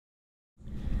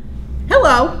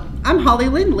Hello, I'm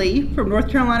Hollylynne Lee from North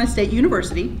Carolina State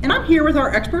University, and I'm here with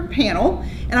our expert panel,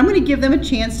 and I'm going to give them a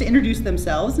chance to introduce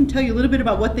themselves and tell you a little bit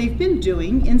about what they've been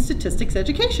doing in statistics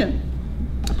education.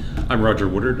 I'm Roger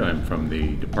Woodard. I'm from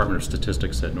the Department of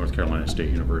Statistics at North Carolina State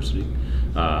University.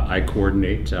 I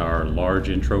coordinate our large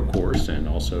intro course and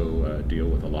also deal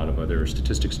with a lot of other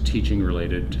statistics teaching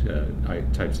related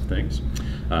types of things,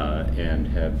 and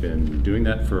have been doing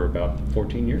that for about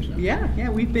 14 years now. Yeah,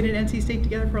 we've been at NC State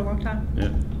together for a long time.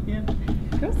 Yeah.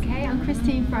 Okay, I'm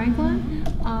Christine Franklin.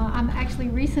 I'm actually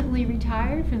recently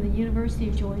retired from the University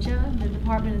of Georgia, the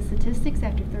Department of Statistics,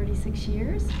 after 36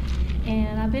 years.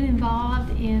 And I've been involved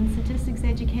in statistics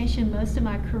education most of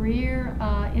my career,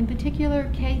 in particular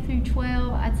K through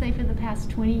 12, I'd say for the past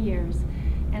 20 years.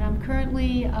 And I'm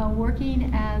currently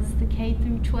working as the K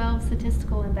through 12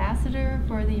 statistical ambassador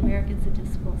for the American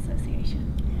Statistical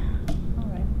Association. Yeah, all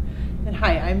right. And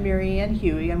hi, I'm Maryann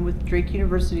Huey. I'm with Drake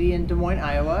University in Des Moines,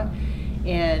 Iowa.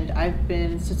 And I've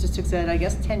been in statistics ed, I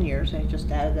guess, 10 years. I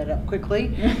just added that up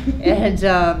quickly. And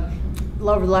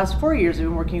over the last 4 years, I've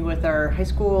been working with our high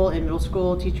school and middle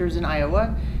school teachers in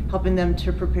Iowa, helping them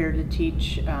to prepare to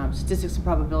teach statistics and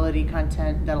probability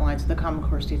content that aligns with the Common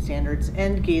Core state standards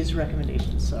and GAZE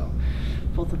recommendations. So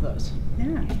both of those.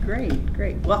 Yeah,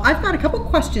 great. Well, I've got a couple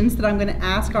questions that I'm going to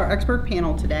ask our expert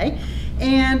panel today.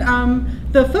 And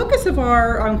the focus of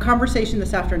our conversation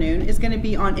this afternoon is going to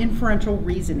be on inferential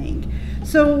reasoning.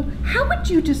 So how would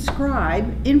you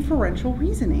describe inferential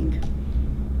reasoning?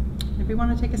 If we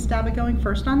want to take a stab at going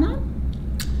first on that?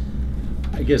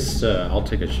 I guess I'll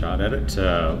take a shot at it.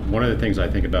 One of the things I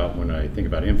think about when I think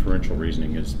about inferential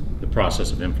reasoning is the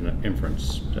process of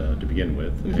inference to begin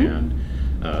with, and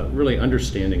really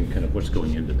understanding kind of what's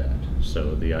going into that.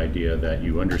 So the idea that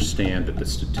you understand that the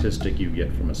statistic you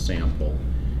get from a sample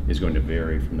is going to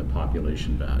vary from the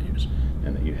population values,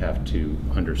 and that you have to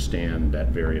understand that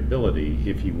variability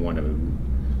if you want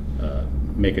to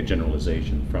make a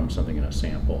generalization from something in a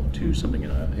sample to something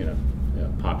in a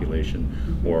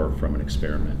population, or from an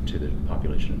experiment to the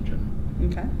population in general.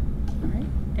 Okay. All right.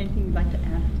 Anything you'd like to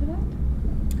add to that?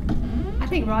 I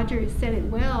think Roger said it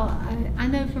well. I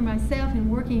know for myself, in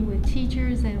working with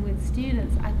teachers and with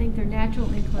students, I think their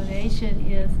natural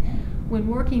inclination is, when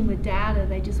working with data,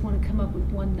 they just want to come up with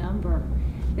one number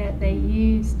that they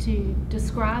use to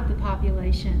describe the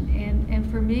population. And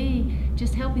for me,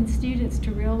 just helping students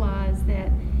to realize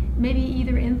that maybe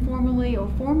either informally or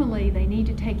formally they need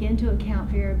to take into account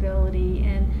variability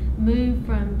and move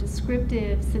from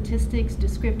descriptive statistics,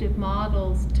 descriptive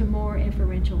models, to more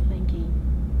inferential thinking.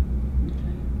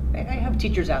 I have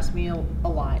teachers ask me a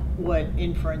lot what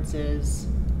inference is,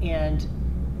 and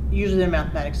usually they're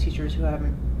mathematics teachers who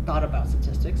haven't thought about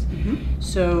statistics.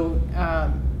 So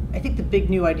I think the big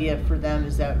new idea for them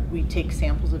is that we take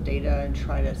samples of data and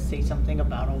try to say something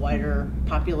about a wider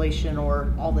population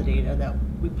or all the data that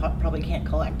we probably can't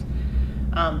collect.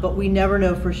 But we never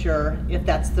know for sure if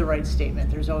that's the right statement.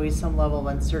 There's always some level of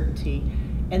uncertainty,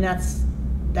 and that's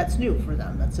new for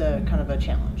them. That's a kind of a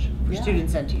challenge for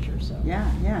students and teachers. So.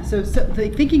 Yeah. So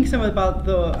thinking some about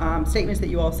the statements that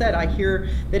you all said, I hear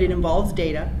that it involves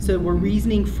data. So we're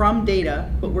reasoning from data,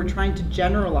 but we're trying to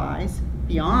generalize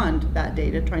beyond that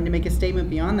data, trying to make a statement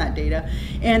beyond that data,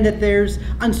 and that there's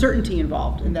uncertainty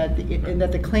involved, and that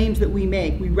the claims that we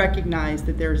make, we recognize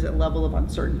that there's a level of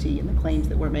uncertainty in the claims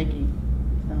that we're making.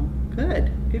 So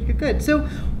good. So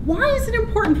why is it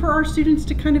important for our students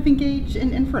to kind of engage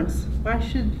in inference? Why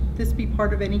should this be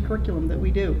part of any curriculum that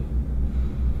we do?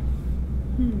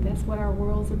 That's what our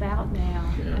world's about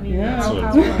now. Yeah. I mean,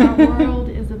 Yeah. our world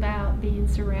is about being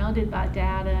surrounded by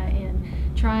data and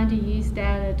trying to use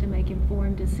data to make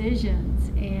informed decisions.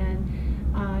 And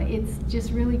it's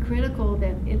just really critical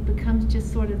that it becomes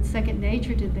just sort of second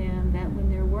nature to them, that when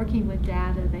they're working with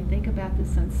data, they think about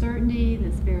this uncertainty,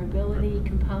 this variability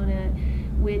component,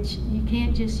 which you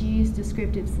can't just use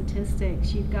descriptive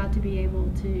statistics. You've got to be able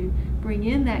to bring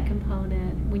in that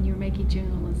component when you're making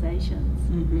generalizations.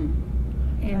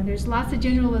 And there's lots of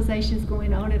generalizations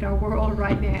going on in our world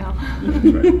right now.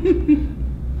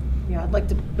 Yeah, I'd like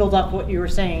to build up what you were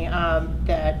saying,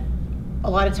 that a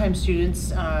lot of times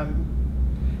students,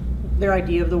 their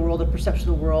idea of the world, their perception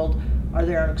of the world, are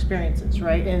their own experiences,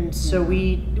 right? And so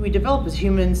we develop as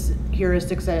humans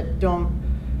heuristics that don't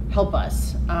help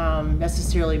us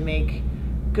necessarily make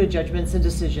good judgments and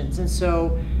decisions. And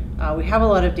so we have a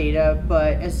lot of data,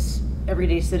 but as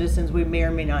everyday citizens, we may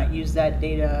or may not use that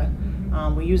data.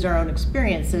 We use our own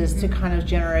experiences to kind of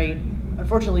generate,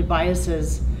 unfortunately,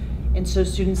 biases. And so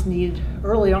students need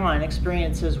early on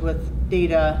experiences with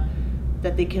data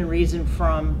that they can reason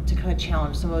from to kind of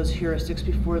challenge some of those heuristics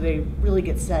before they really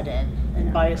get set in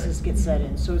and biases get set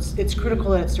in. So it's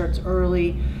critical that it starts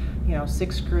early. You know,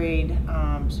 6th grade,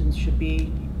 students should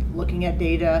be looking at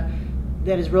data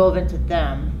that is relevant to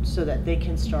them so that they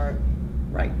can start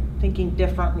thinking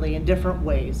differently in different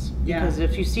ways. Because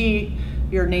if you see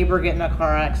your neighbor get in a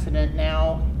car accident,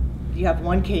 now you have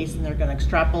one case and they're going to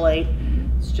extrapolate.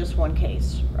 It's just one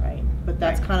case, right? But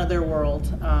that's kind of their world.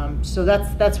 So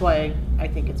that's why I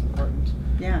think it's important.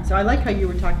 Yeah, so I like how you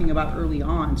were talking about early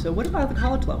on. So what about the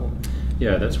college level?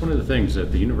 Yeah, that's one of the things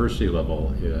at the university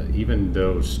level. Even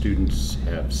though students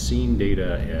have seen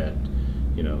data at,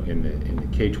 you know, in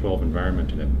the K-12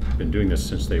 environment and have been doing this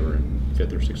since they were in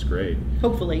 5th or 6th grade.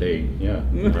 Hopefully.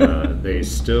 They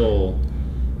still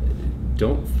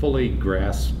don't fully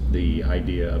grasp the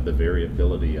idea of the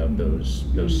variability of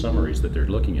those summaries that they're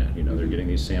looking at. You know, they're getting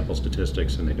these sample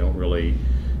statistics and they don't really,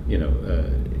 you know,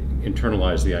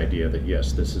 internalize the idea that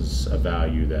yes, this is a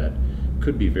value that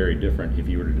could be very different if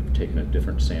you were to have taken a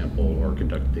different sample or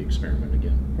conducted the experiment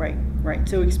again. Right.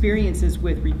 So experiences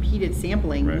with repeated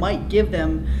sampling might give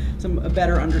them a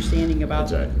better understanding about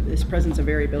this presence of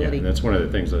variability. Yeah, and that's one of the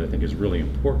things that I think is really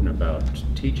important about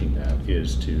teaching that,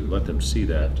 is to let them see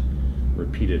that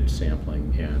repeated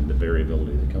sampling and the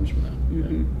variability that comes from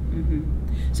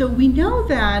that. So we know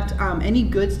that any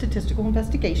good statistical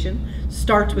investigation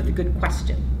starts with a good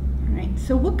question. Right.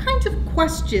 So what kinds of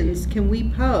questions can we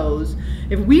pose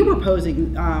if we were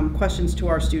posing questions to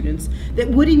our students that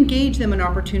would engage them in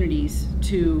opportunities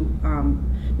to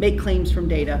make claims from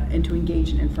data and to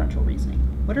engage in inferential reasoning?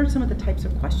 What are some of the types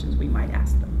of questions we might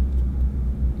ask them?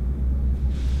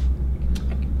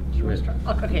 Do you want to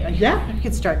start? Okay, yeah, I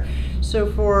can start.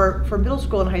 So for middle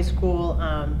school and high school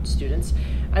students,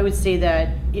 I would say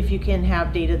that if you can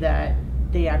have data that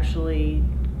they actually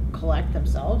collect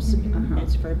themselves,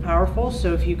 it's very powerful.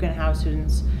 So if you can have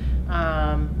students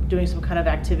doing some kind of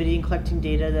activity and collecting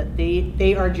data that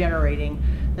they are generating,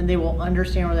 then they will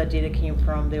understand where that data came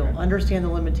from, they will understand the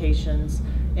limitations,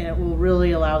 and it will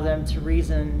really allow them to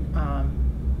reason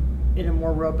in a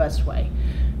more robust way.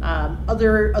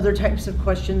 Other types of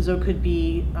questions though could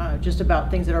be just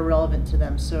about things that are relevant to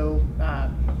them. So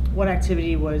one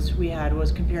activity we had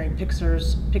was comparing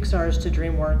Pixar's to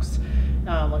DreamWorks.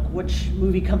 Like which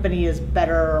movie company is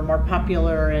better or more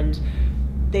popular, and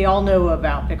they all know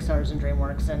about Pixar's and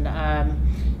DreamWorks, and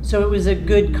so it was a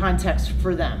good context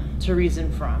for them to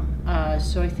reason from.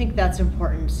 So I think that's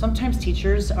important. Sometimes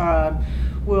teachers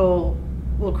will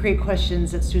create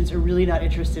questions that students are really not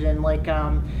interested in, like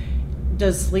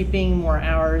does sleeping more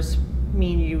hours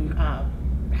mean you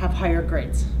have higher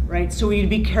grades, right? So we need to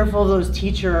be careful of those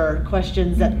teacher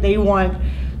questions that they want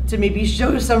to maybe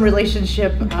show some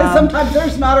relationship. Because sometimes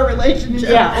there's not a relationship.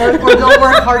 Yeah, or they'll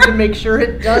work hard to make sure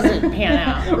it doesn't pan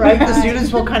out, right? The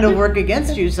students will kind of work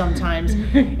against you sometimes.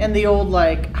 And the old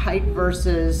like height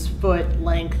versus foot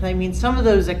length, I mean, some of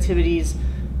those activities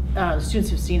students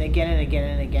have seen again and again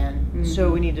and again.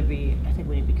 So we need to be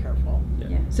careful.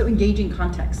 Yeah. So engaging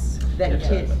contexts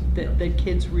that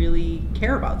kids really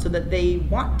care about, so that they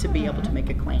want to be able to make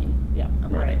a claim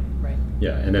about it. Right.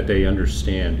 Yeah, and that they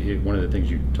understand, one of the things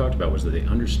you talked about was that they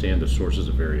understand the sources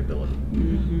of variability.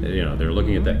 You know, they're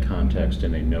looking at that context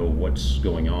and they know what's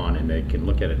going on, and they can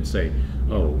look at it and say,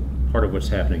 oh, part of what's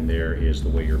happening there is the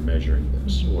way you're measuring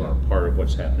this, or part of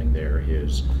what's happening there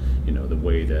is, you know, the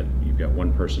way that you've got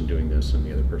one person doing this and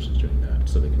the other person's doing that,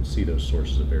 so they can see those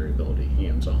sources of variability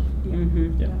hands-on.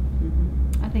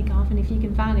 I think often if you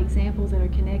can find examples that are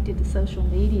connected to social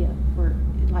media, for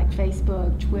like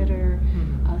Facebook, Twitter,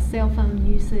 cell phone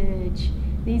usage,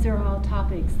 these are all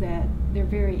topics that they're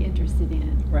very interested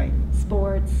in. Right.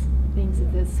 Sports, things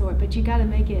of this sort. But you got to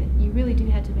make it, you really do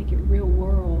have to make it real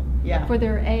world for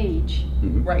their age,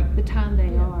 right, the time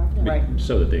they are. Right.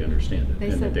 So that they understand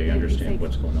it, and that they understand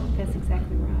what's going on. That's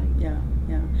exactly right. Yeah.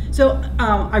 So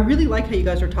I really like how you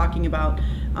guys are talking about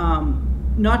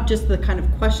not just the kind of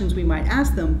questions we might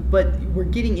ask them, but we're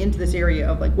getting into this area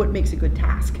of like what makes a good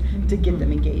task to get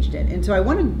them engaged in. And so I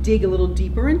want to dig a little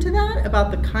deeper into that,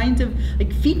 about the kinds of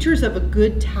like features of a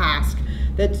good task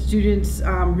that students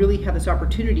really have this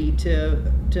opportunity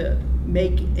to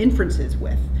make inferences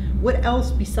with. What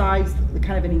else besides the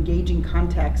kind of an engaging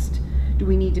context do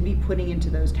we need to be putting into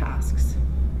those tasks?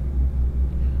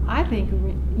 I think,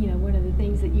 you know, one of the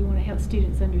things that you want to help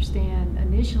students understand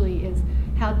initially is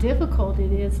how difficult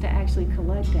it is to actually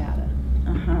collect data.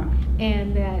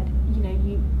 And that, you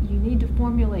know, you need to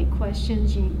formulate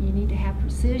questions, you need to have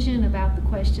precision about the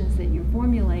questions that you're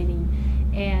formulating,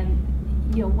 and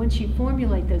you know, once you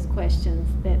formulate those questions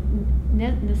that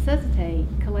necessitate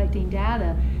collecting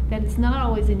data, that it's not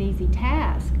always an easy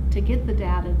task to get the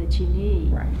data that you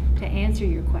need to answer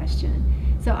your question.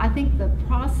 So I think the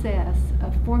process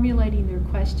of formulating their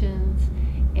questions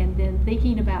and then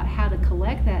thinking about how to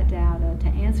collect that data to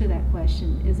answer that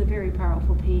question is a very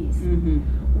powerful piece.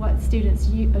 What students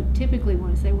typically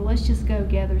want to say, well, let's just go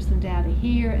gather some data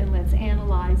here and let's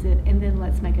analyze it and then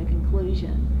let's make a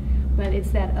conclusion. But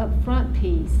it's that upfront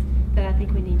piece that I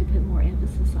think we need to put more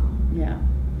emphasis on. Yeah.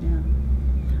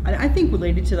 I think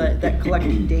related to that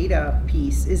collecting data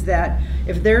piece is that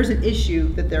if there's an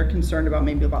issue that they're concerned about,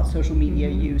 maybe about social media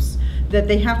use, that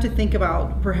they have to think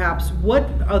about perhaps what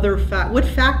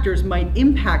factors might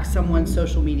impact someone's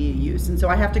social media use. And so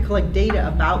I have to collect data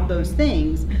about those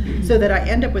things so that I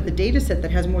end up with a data set that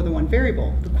has more than one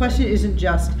variable. The question isn't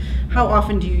just how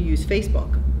often do you use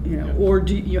Facebook, or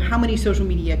how many social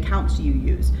media accounts do you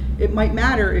use? It might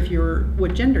matter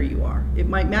what gender you are. It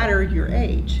might matter your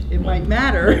age. It might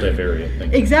matter. Multivariate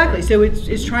thinking. Exactly. So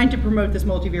it's trying to promote this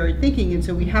multivariate thinking, and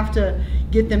so we have to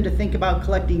get them to think about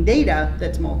collecting data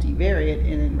that's multivariate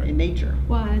in nature.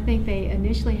 Well, I think they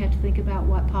initially have to think about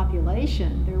what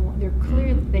population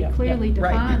they clearly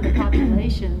define the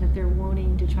population that they're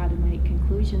wanting to try to make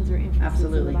conclusions or inferences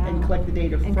Absolutely, about. and collect the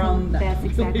data from that That's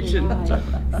exactly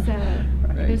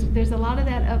right. So there's a lot of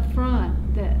that up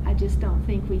front that I just don't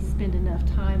think we spend enough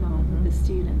time on with the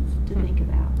students to think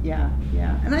about. Yeah.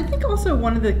 And I think also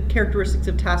one of the characteristics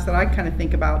of tasks that I kind of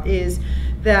think about is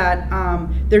that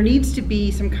there needs to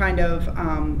be some kind of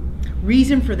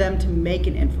reason for them to make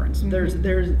an inference.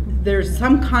 There's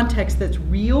some context that's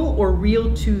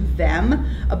real to them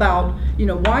about,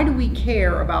 why do we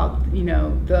care about,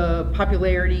 the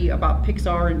popularity about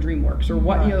Pixar and DreamWorks, or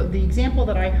what, the example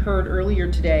that I heard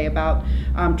earlier today about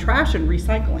trash and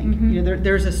recycling.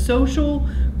 There's a social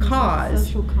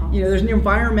cause. There's an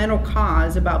environmental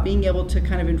cause about being able to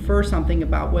kind of infer something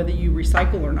about whether you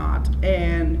recycle or not,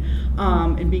 and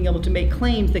being able to make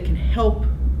claims that can help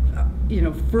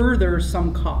further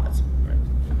some cause.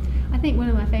 I think one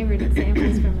of my favorite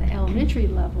examples from the elementary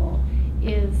level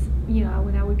is,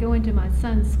 when I would go into my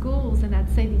son's schools and I'd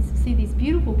see these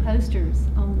beautiful posters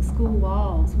on the school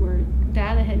walls where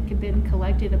data had been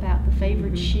collected about the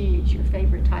favorite shoes, your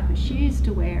favorite type of shoes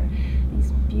to wear,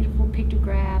 these beautiful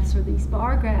pictographs or these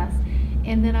bar graphs.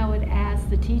 And then I would ask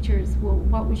the teachers, well,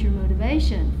 what was your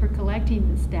motivation for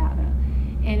collecting this data?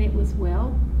 And it was,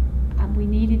 we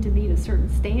needed to meet a certain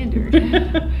standard,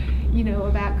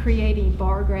 about creating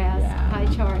bar graphs, pie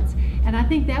charts. And I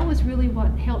think that was really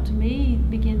what helped me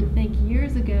begin to think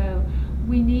years ago,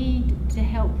 we need to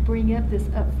help bring up this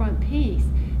upfront piece.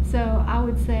 So I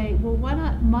would say, well, why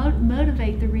not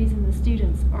motivate the reason the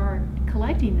students are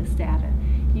collecting this data?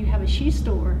 You have a shoe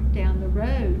store down the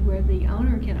road where the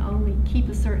owner can only keep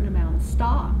a certain amount of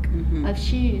stock of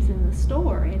shoes in the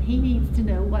store, and he needs to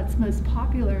know what's most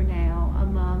popular now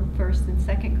among first and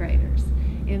second graders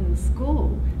in the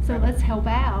school. So let's help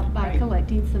out by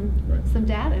collecting some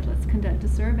data. Let's conduct a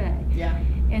survey.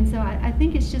 And so I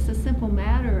think it's just a simple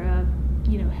matter of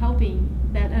helping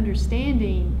that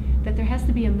understanding that there has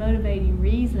to be a motivating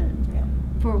reason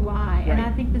for why. And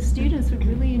I think the students would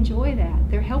really enjoy that.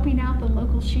 They're helping out the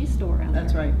local shoe store owner.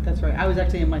 That's right. I was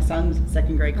actually in my son's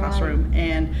second grade classroom,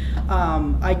 and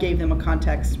I gave them a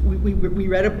context. We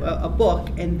read a book,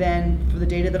 and then for the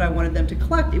data that I wanted them to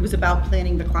collect, it was about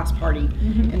planning the class party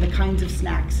and the kinds of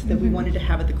snacks that we wanted to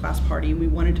have at the class party, and we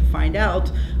wanted to find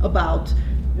out about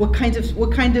what kind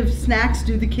of snacks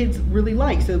do the kids really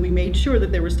like. So we made sure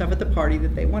that there was stuff at the party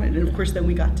that they wanted, and of course then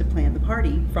we got to plan the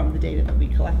party from the data that we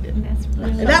collected. And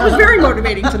that was very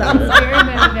motivating to them. That's very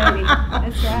motivating.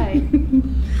 That's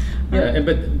right.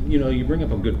 But you bring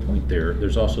up a good point there.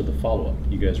 There's also the follow-up.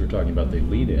 You guys were talking about the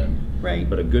lead-in, right?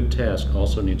 But a good task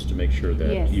also needs to make sure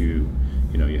that you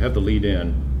have the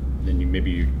lead-in, then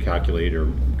maybe you calculate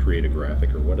or create a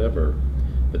graphic or whatever.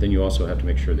 But then you also have to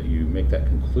make sure that you make that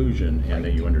conclusion and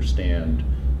that you understand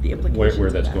the implications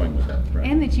where that's going with that. Right.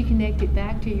 And that you connect it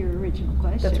back to your original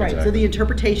question. That's right. Exactly. So the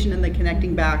interpretation and the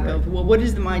connecting back of, well, what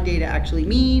does my data actually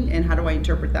mean, and how do I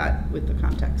interpret that with the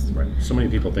context? Right. So many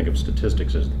people think of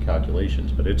statistics as the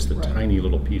calculations, but it's the tiny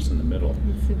little piece in the middle,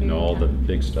 and all the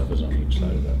big stuff is on each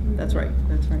side of that. That's right.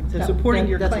 So supporting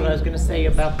your claim. That's what I was going to say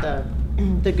about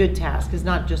the good task is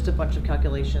not just a bunch of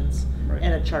calculations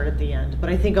and a chart at the end, but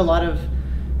I think a lot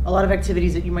of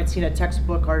activities that you might see in a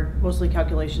textbook are mostly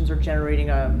calculations or generating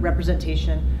a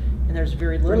representation, and there's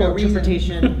very little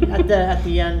interpretation at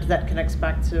the end that connects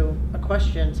back to a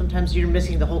question. Sometimes you're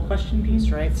missing the whole question piece,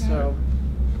 right? So,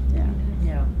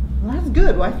 yeah. Well, that's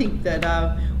good. Well, I think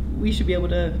that we should be able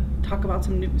to talk about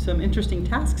some interesting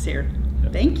tasks here.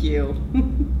 Thank you.